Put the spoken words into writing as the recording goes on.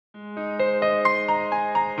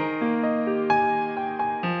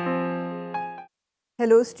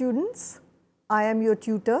Hello students, I am your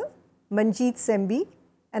tutor Manjeet Sembi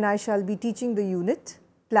and I shall be teaching the unit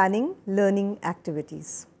Planning Learning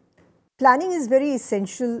Activities. Planning is very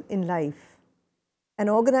essential in life, and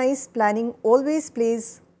organized planning always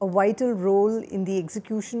plays a vital role in the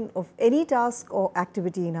execution of any task or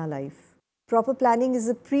activity in our life. Proper planning is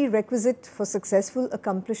a prerequisite for successful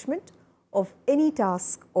accomplishment of any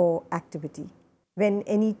task or activity. When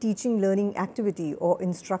any teaching learning activity or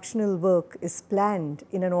instructional work is planned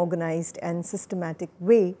in an organized and systematic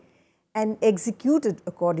way and executed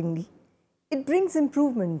accordingly, it brings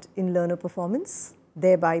improvement in learner performance,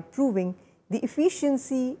 thereby proving the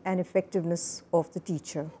efficiency and effectiveness of the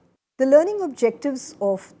teacher. The learning objectives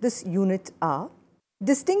of this unit are: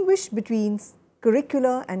 distinguish between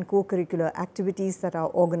curricular and co-curricular activities that are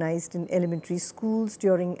organized in elementary schools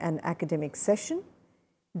during an academic session,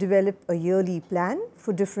 develop a yearly plan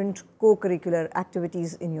for different co-curricular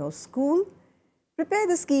activities in your school, prepare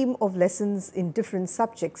the scheme of lessons in different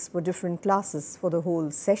subjects for different classes for the whole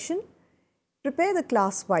session, prepare the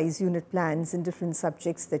class-wise unit plans in different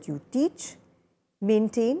subjects that you teach,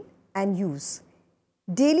 maintain and use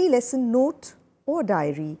daily lesson note or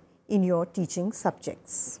diary in your teaching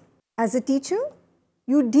subjects. As a teacher,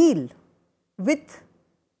 you deal with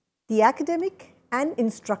the academic and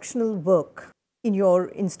instructional work in your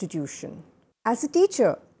institution. As a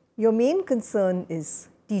teacher, your main concern is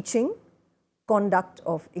teaching, conduct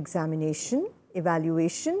of examination,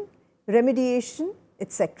 evaluation, remediation,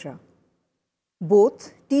 etc.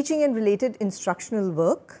 Both teaching and related instructional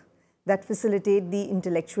work that facilitate the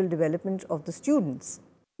intellectual development of the students.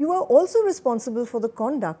 You are also responsible for the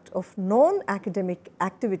conduct of non-academic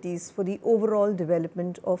activities for the overall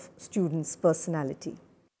development of students' personality.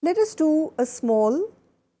 Let us do a small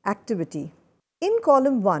activity. In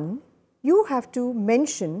column 1, you have to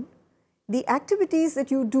mention the activities that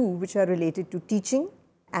you do which are related to teaching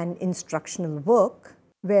and instructional work,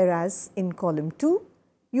 whereas in column 2,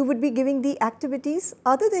 you would be giving the activities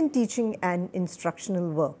other than teaching and instructional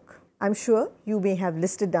work. I'm sure you may have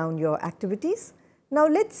listed down your activities. Now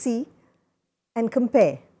let's see and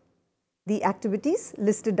compare the activities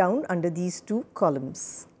listed down under these two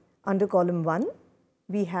columns. Under column 1,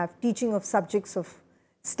 we have teaching of subjects of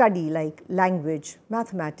study like language,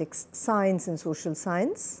 mathematics, science and social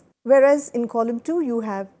science, whereas in column 2 you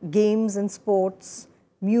have games and sports,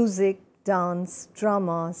 music, dance,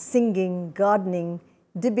 drama, singing, gardening,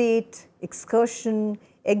 debate, excursion,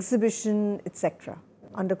 exhibition, etc.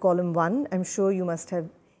 Under column 1, I'm sure you must have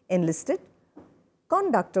enlisted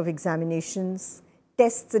conduct of examinations,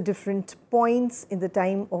 tests at different points in the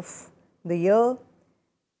time of the year,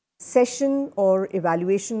 session or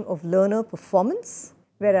evaluation of learner performance,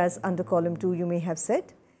 whereas under column 2 you may have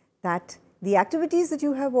said that the activities that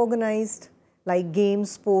you have organized like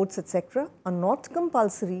games, sports, etc. are not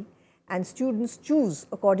compulsory and students choose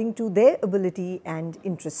according to their ability and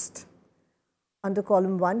interest. Under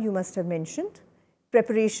column 1 you must have mentioned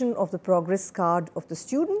preparation of the progress card of the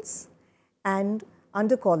students, and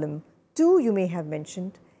under column 2 you may have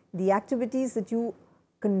mentioned the activities that you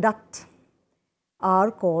conduct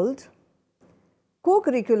are called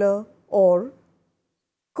co-curricular or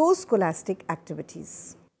co-scholastic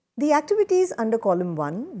activities. The activities under column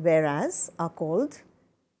 1, whereas, are called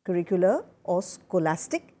curricular or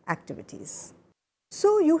scholastic activities.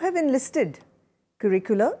 So you have enlisted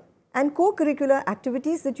curricular and co-curricular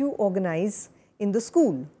activities that you organize in the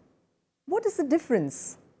school. What is the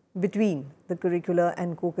difference between the curricular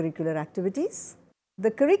and co-curricular activities? The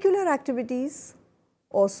curricular activities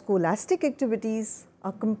or scholastic activities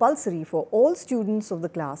are compulsory for all students of the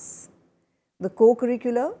class. The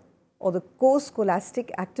co-curricular or the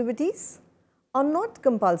co-scholastic activities are not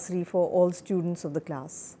compulsory for all students of the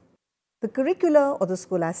class. The curricular or the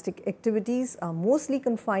scholastic activities are mostly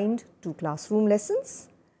confined to classroom lessons.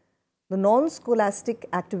 The non-scholastic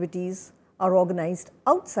activities are organized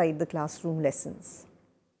outside the classroom lessons.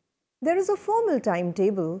 There is a formal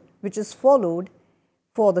timetable which is followed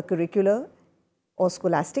for the curricular or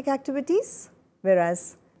scholastic activities,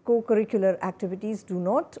 whereas co-curricular activities do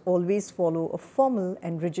not always follow a formal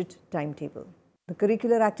and rigid timetable. The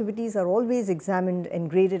curricular activities are always examined and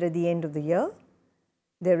graded at the end of the year.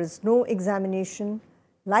 There is no examination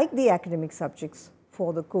like the academic subjects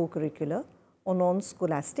for the co-curricular or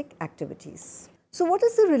non-scholastic activities. So what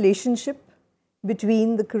is the relationship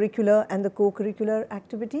between the curricular and the co-curricular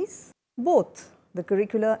activities? Both the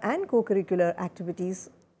curricular and co-curricular activities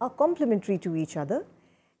are complementary to each other,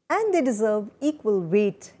 and they deserve equal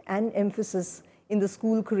weight and emphasis in the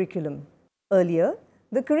school curriculum. Earlier,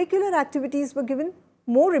 the curricular activities were given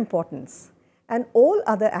more importance and all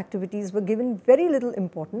other activities were given very little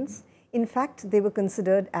importance In fact, they were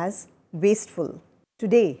considered as wasteful.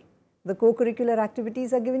 Today, the co-curricular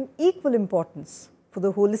activities are given equal importance for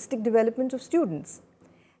the holistic development of students,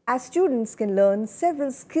 as students can learn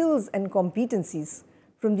several skills and competencies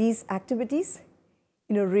from these activities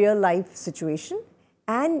in a real-life situation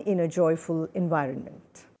and in a joyful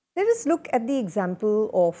environment. Let us look at the example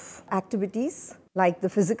of activities like the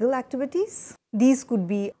physical activities. These could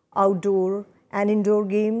be outdoor and indoor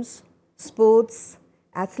games, sports,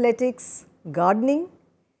 athletics, gardening.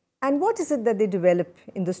 And what is it that they develop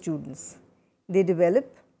in the students? They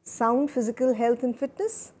develop sound physical health and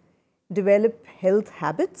fitness, develop health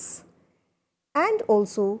habits, and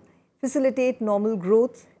also facilitate normal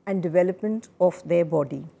growth and development of their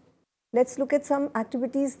body. Let's look at some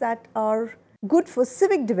activities that are good for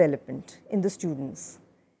civic development in the students.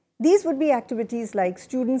 These would be activities like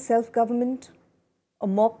student self-government, a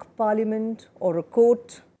mock parliament or a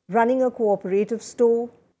court, running a cooperative store,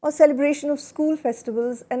 or celebration of school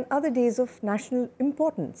festivals and other days of national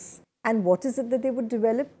importance. And what is it that they would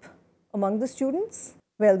develop among the students?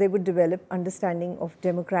 Well, they would develop understanding of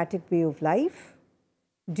democratic way of life,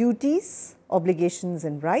 duties, obligations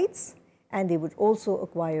and rights, and they would also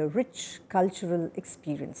acquire rich cultural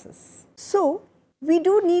experiences. So, we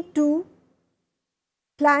do need to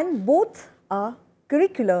plan both our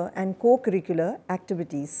curricular and co-curricular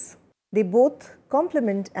activities. They both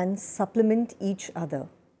complement and supplement each other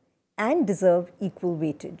and deserve equal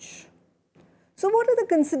weightage. So, what are the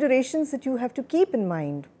considerations that you have to keep in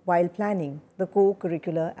mind while planning the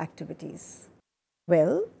co-curricular activities?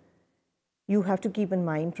 Well, you have to keep in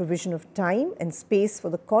mind provision of time and space for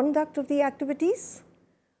the conduct of the activities,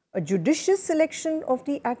 a judicious selection of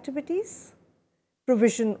the activities,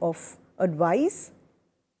 provision of advice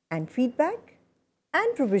and feedback,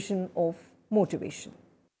 and provision of motivation.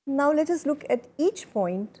 Now let us look at each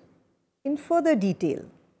point in further detail.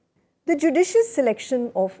 The judicious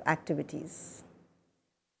selection of activities.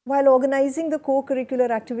 While organizing the co-curricular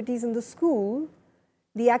activities in the school,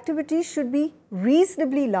 the activities should be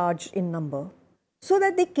reasonably large in number so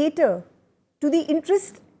that they cater to the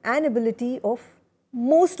interest and ability of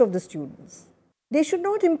most of the students. They should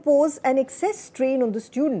not impose an excess strain on the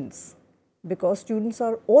students because students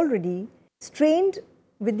are already strained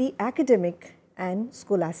with the academic and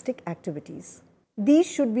scholastic activities. These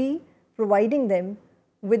should be providing them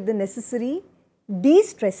with the necessary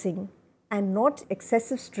de-stressing and not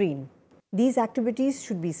excessive strain. These activities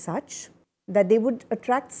should be such that they would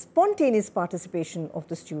attract spontaneous participation of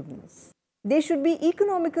the students. They should be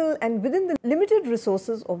economical and within the limited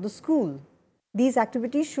resources of the school. These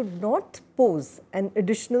activities should not pose an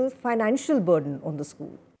additional financial burden on the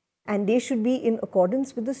school, and they should be in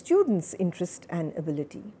accordance with the student's interest and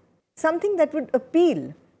ability. Something that would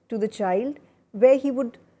appeal to the child where he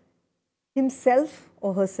would himself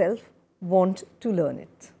or herself want to learn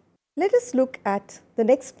it. Let us look at the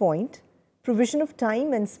next point, provision of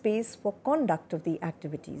time and space for conduct of the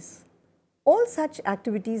activities. All such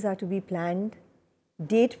activities are to be planned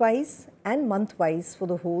date-wise and month-wise for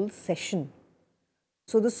the whole session.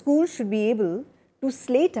 So, the school should be able to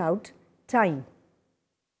slate out time.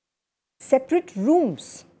 Separate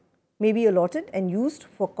rooms may be allotted and used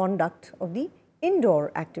for conduct of the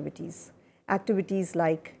indoor activities. Activities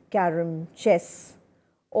like carom, chess,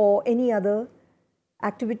 or any other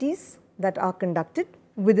activities that are conducted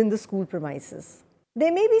within the school premises.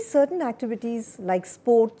 There may be certain activities like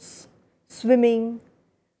sports, swimming,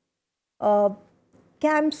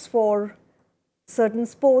 camps for certain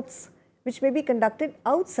sports which may be conducted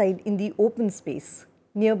outside in the open space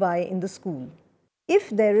nearby in the school. If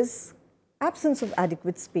there is absence of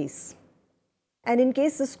adequate space, and in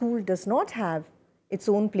case the school does not have its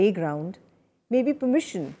own playground, maybe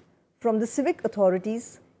permission from the civic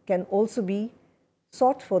authorities can also be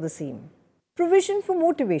sought for the same. Provision for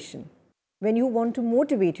motivation. When you want to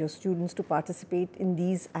motivate your students to participate in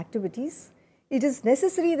these activities, it is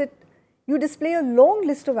necessary that you display a long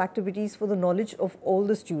list of activities for the knowledge of all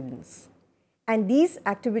the students. And these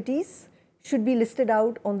activities should be listed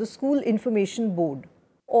out on the school information board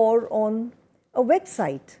or on a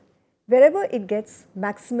website, wherever it gets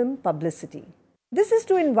maximum publicity. This is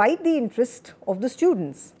to invite the interest of the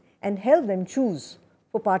students and help them choose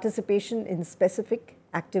for participation in specific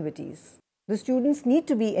activities. The students need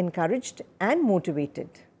to be encouraged and motivated,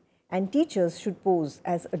 and teachers should pose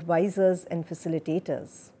as advisors and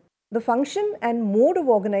facilitators. The function and mode of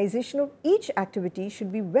organization of each activity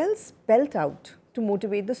should be well spelled out to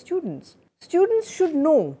motivate the students. Students should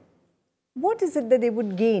know what is it that they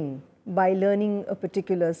would gain by learning a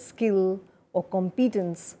particular skill or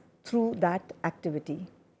competence through that activity.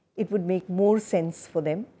 It would make more sense for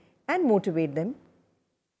them and motivate them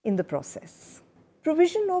in the process.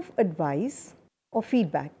 Provision of advice or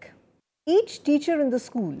feedback. Each teacher in the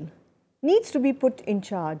school needs to be put in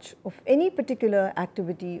charge of any particular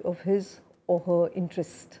activity of his or her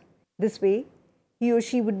interest. This way, he or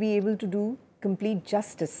she would be able to do complete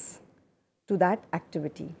justice to that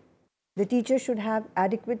activity. The teacher should have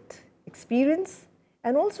adequate experience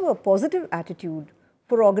and also a positive attitude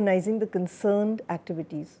for organizing the concerned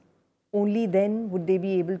activities. Only then would they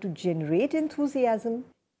be able to generate enthusiasm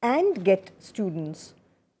and get students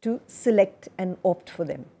to select and opt for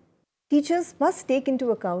them. Teachers must take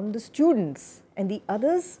into account the students and the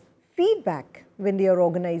others' feedback when they are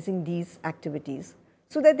organizing these activities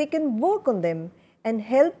so that they can work on them and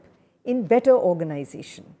help in better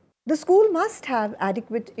organization. The school must have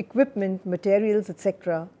adequate equipment, materials,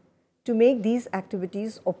 etc. to make these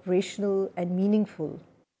activities operational and meaningful.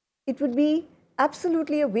 It would be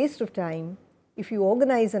absolutely a waste of time if you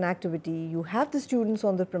organize an activity, you have the students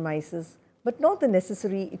on the premises, but not the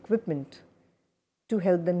necessary equipment to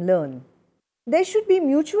help them learn. There should be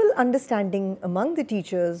mutual understanding among the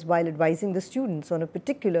teachers while advising the students on a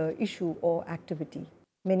particular issue or activity.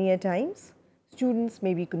 Many a times, students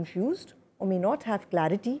may be confused or may not have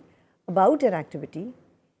clarity about an activity.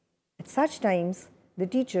 At such times, the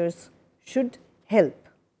teachers should help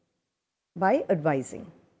by advising.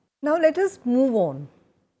 Now let us move on.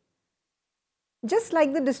 Just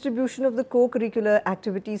like the distribution of the co-curricular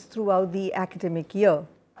activities throughout the academic year,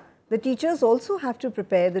 the teachers also have to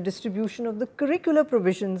prepare the distribution of the curricular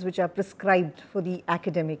provisions which are prescribed for the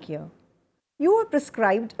academic year. You are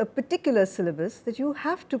prescribed a particular syllabus that you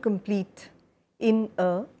have to complete in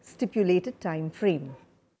a stipulated time frame.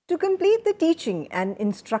 To complete the teaching and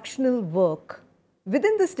instructional work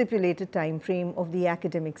within the stipulated time frame of the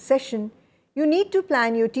academic session, you need to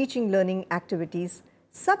plan your teaching learning activities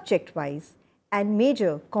subject-wise and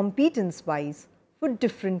major competence-wise for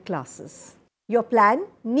different classes. Your plan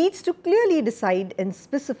needs to clearly decide and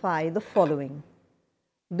specify the following: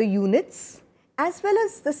 the units as well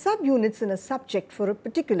as the subunits in a subject for a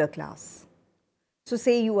particular class. So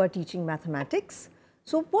say you are teaching mathematics.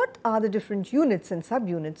 So what are the different units and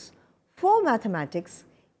subunits for mathematics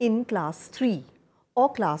in class 3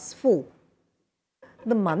 or class 4?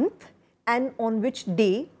 The month and on which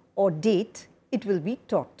day or date it will be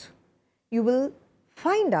taught. You will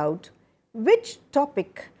find out which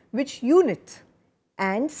topic, which unit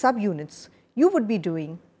and subunits you would be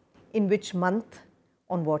doing in which month,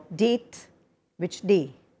 on what date, which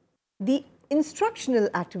day. The instructional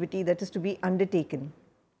activity that is to be undertaken,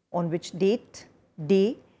 on which date,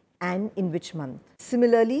 day and in which month.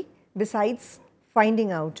 Similarly, besides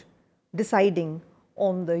finding out, deciding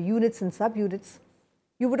on the units and subunits,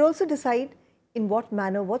 you would also decide in what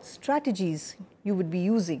manner, what strategies you would be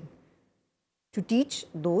using to teach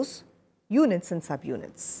those units and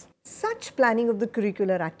subunits. Such planning of the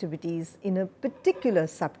curricular activities in a particular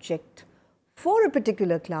subject for a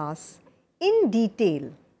particular class in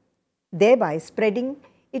detail, thereby spreading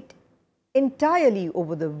it entirely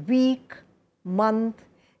over the week, month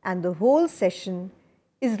and the whole session,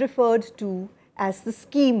 is referred to as the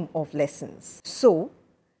scheme of lessons. So,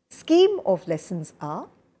 scheme of lessons are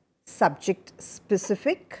subject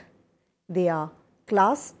specific, they are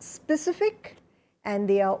class specific and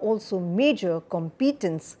they are also major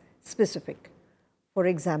competence specific. For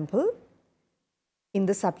example, in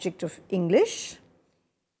the subject of English,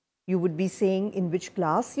 you would be saying in which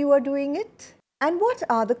class you are doing it and what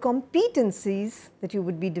are the competencies that you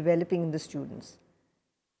would be developing in the students: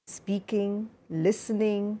 speaking,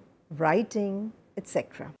 listening, writing,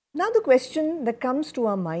 etc. Now the question that comes to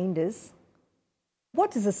our mind is,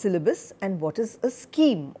 what is a syllabus and what is a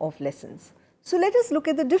scheme of lessons? So let us look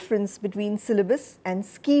at the difference between syllabus and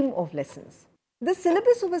scheme of lessons. The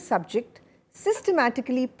syllabus of a subject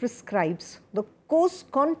systematically prescribes the course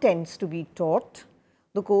contents to be taught,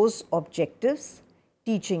 the course objectives,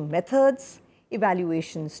 teaching methods,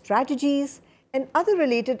 evaluation strategies and other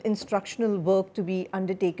related instructional work to be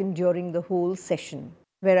undertaken during the whole session.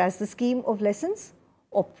 Whereas the scheme of lessons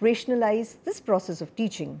operationalize this process of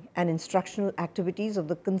teaching and instructional activities of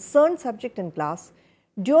the concerned subject and class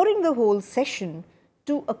during the whole session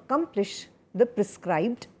to accomplish the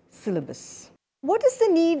prescribed syllabus. What is the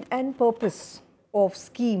need and purpose of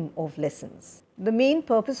scheme of lessons? The main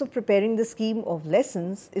purpose of preparing the scheme of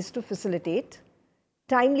lessons is to facilitate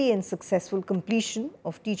timely and successful completion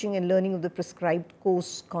of teaching and learning of the prescribed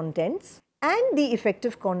course contents and the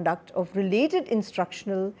effective conduct of related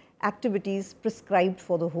instructional activities prescribed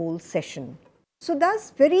for the whole session. So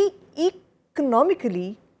thus, very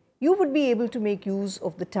economically, you would be able to make use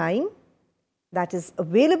of the time that is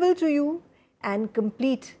available to you and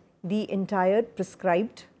complete the entire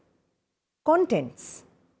prescribed contents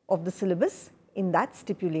of the syllabus in that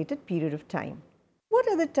stipulated period of time. What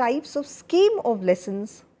are the types of scheme of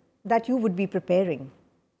lessons that you would be preparing?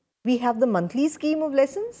 We have the monthly scheme of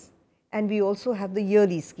lessons and we also have the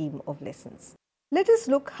yearly scheme of lessons. Let us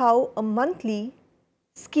look how a monthly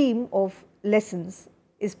scheme of lessons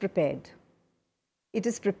is prepared. It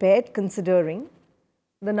is prepared considering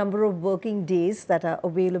the number of working days that are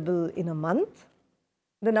available in a month,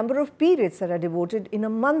 the number of periods that are devoted in a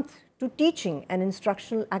month to teaching and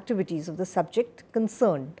instructional activities of the subject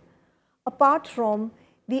concerned, apart from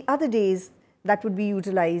the other days that would be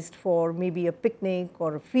utilized for maybe a picnic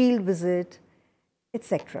or a field visit,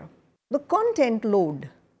 etc. The content load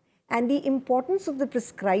and the importance of the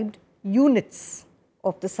prescribed units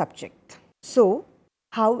of the subject. So,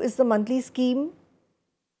 how is the monthly scheme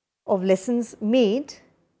of lessons made?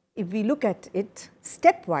 If we look at it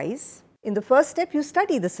stepwise, in the first step you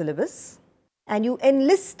study the syllabus and you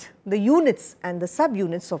enlist the units and the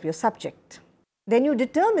subunits of your subject. Then you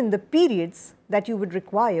determine the periods that you would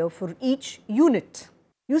require for each unit.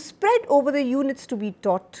 You spread over the units to be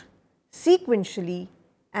taught sequentially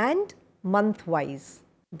and month-wise.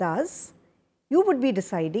 Thus, you would be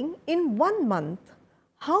deciding in 1 month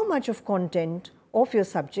how much of content of your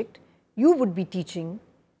subject you would be teaching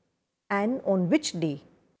and on which day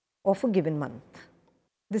of a given month.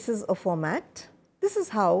 This is a format. This is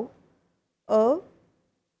how a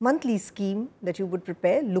monthly scheme that you would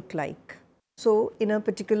prepare look like. So, in a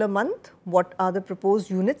particular month, what are the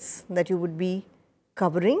proposed units that you would be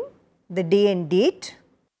covering, the day and date,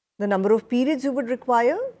 the number of periods you would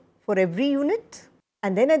require for every unit,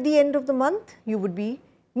 and then at the end of the month, you would be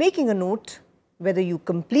making a note whether you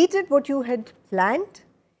completed what you had planned,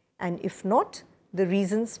 and if not, the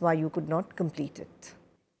reasons why you could not complete it.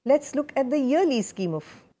 Let's look at the yearly scheme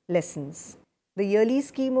of lessons. The yearly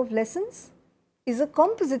scheme of lessons is a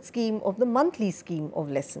composite scheme of the monthly scheme of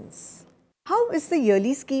lessons. How is the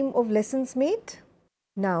yearly scheme of lessons made?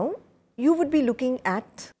 Now, you would be looking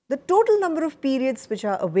at the total number of periods which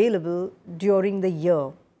are available during the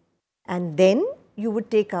year, and then you would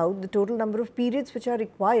take out the total number of periods which are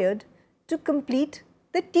required to complete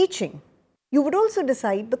the teaching. You would also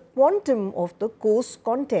decide the quantum of the course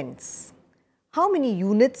contents. How many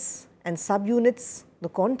units and subunits the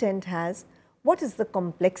content has, what is the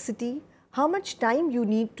complexity, how much time you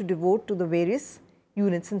need to devote to the various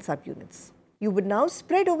units and subunits. You would now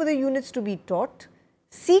spread over the units to be taught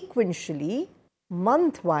sequentially,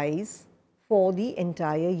 month-wise for the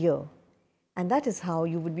entire year. And that is how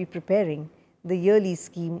you would be preparing the yearly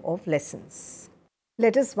scheme of lessons.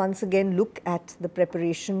 Let us once again look at the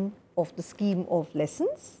preparation of the scheme of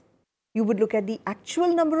lessons. You would look at the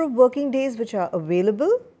actual number of working days which are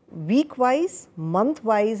available week-wise,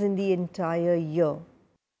 month-wise in the entire year.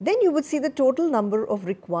 Then you would see the total number of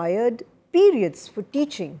required periods for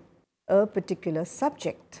teaching a particular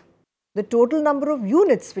subject, the total number of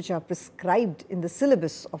units which are prescribed in the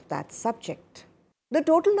syllabus of that subject, the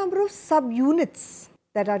total number of subunits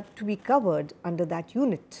that are to be covered under that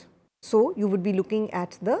unit. So, you would be looking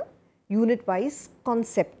at the unit-wise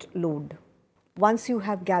concept load. Once you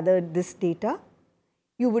have gathered this data,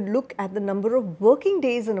 you would look at the number of working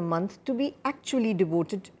days in a month to be actually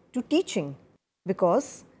devoted to teaching,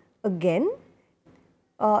 because again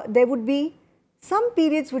there would be some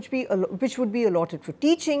periods which would be allotted for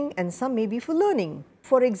teaching and some may be for learning.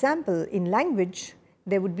 For example, in language,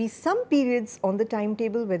 there would be some periods on the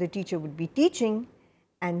timetable where the teacher would be teaching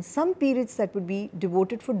and some periods that would be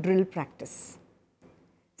devoted for drill practice.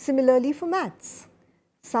 Similarly for maths,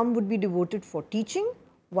 some would be devoted for teaching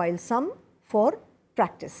while some for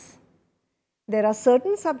practice. There are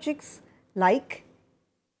certain subjects like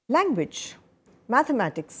language,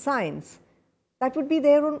 mathematics, science that would be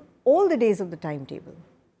there on all the days of the timetable,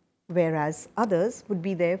 whereas others would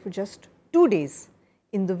be there for just 2 days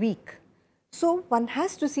in the week. So, one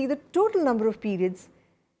has to see the total number of periods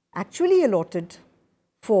actually allotted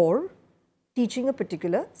for teaching a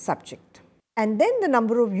particular subject, and then the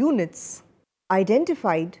number of units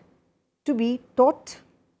identified to be taught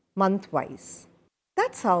month-wise.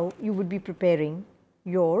 That's how you would be preparing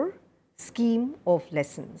your scheme of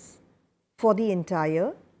lessons for the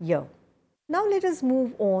entire year. Now let us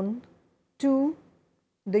move on to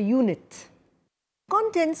the unit.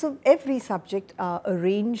 Contents of every subject are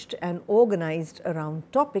arranged and organized around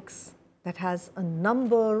topics that has a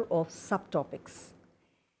number of subtopics.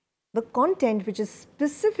 The content which is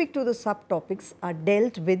specific to the subtopics are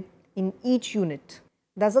dealt with in each unit.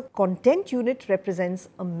 Thus, a content unit represents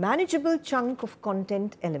a manageable chunk of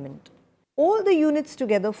content element. All the units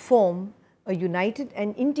together form a united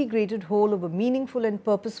and integrated whole of a meaningful and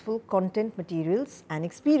purposeful content, materials and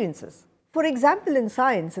experiences. For example, in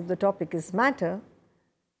science, if the topic is matter,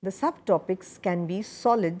 the subtopics can be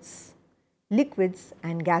solids, liquids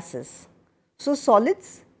and gases. So,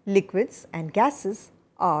 solids, liquids and gases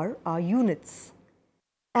are our units.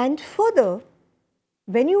 And further,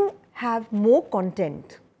 when you have more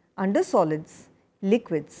content under solids,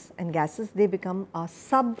 liquids and gases, they become our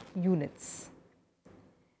sub-units.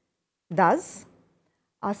 Thus,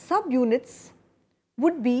 our sub-units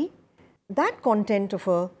would be that content of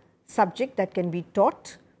a subject that can be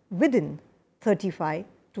taught within 35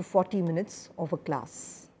 to 40 minutes of a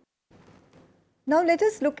class. Now, let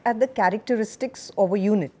us look at the characteristics of a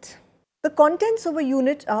unit. The contents of a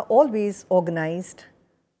unit are always organized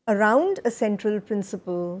around a central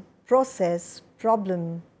principle, process,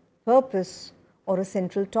 problem, purpose or a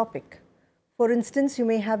central topic. For instance, you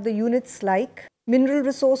may have the units like mineral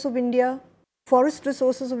resource of India, forest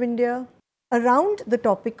resources of India, around the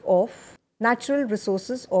topic of natural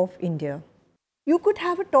resources of India. You could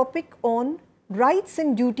have a topic on rights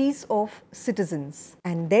and duties of citizens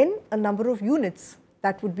and then a number of units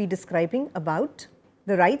that would be describing about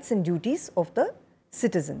the rights and duties of the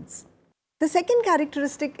citizens. The second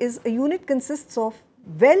characteristic is a unit consists of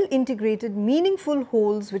well integrated meaningful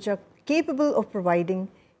wholes which are capable of providing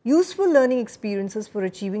useful learning experiences for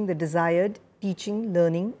achieving the desired teaching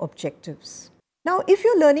learning objectives. Now, if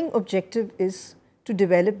your learning objective is to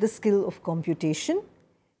develop the skill of computation,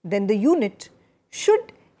 then the unit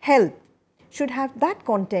should have that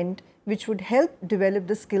content which would help develop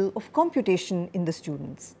the skill of computation in the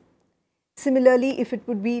students. Similarly, if it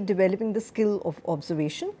would be developing the skill of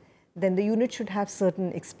observation, then the unit should have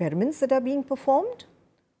certain experiments that are being performed,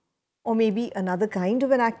 or maybe another kind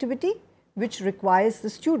of an activity which requires the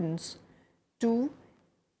students to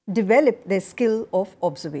develop their skill of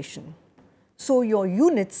observation. So, your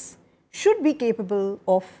units should be capable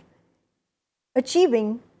of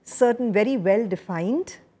achieving certain very well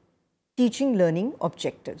defined teaching learning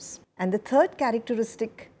objectives. And the third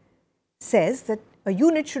characteristic says that a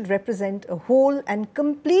unit should represent a whole and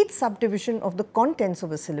complete subdivision of the contents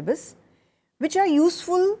of a syllabus which are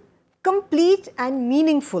useful, complete and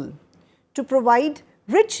meaningful to provide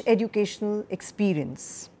rich educational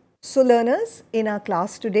experience. So, learners, in our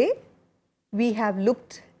class today, we have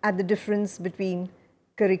looked at the difference between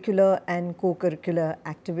curricular and co-curricular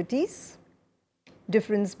activities,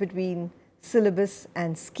 difference between syllabus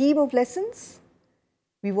and scheme of lessons.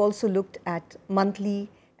 We've also looked at monthly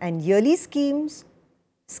and yearly schemes,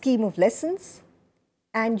 scheme of lessons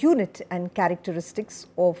and unit and characteristics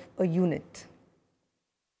of a unit.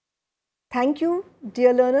 Thank you,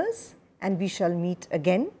 dear learners, and we shall meet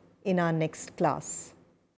again in our next class.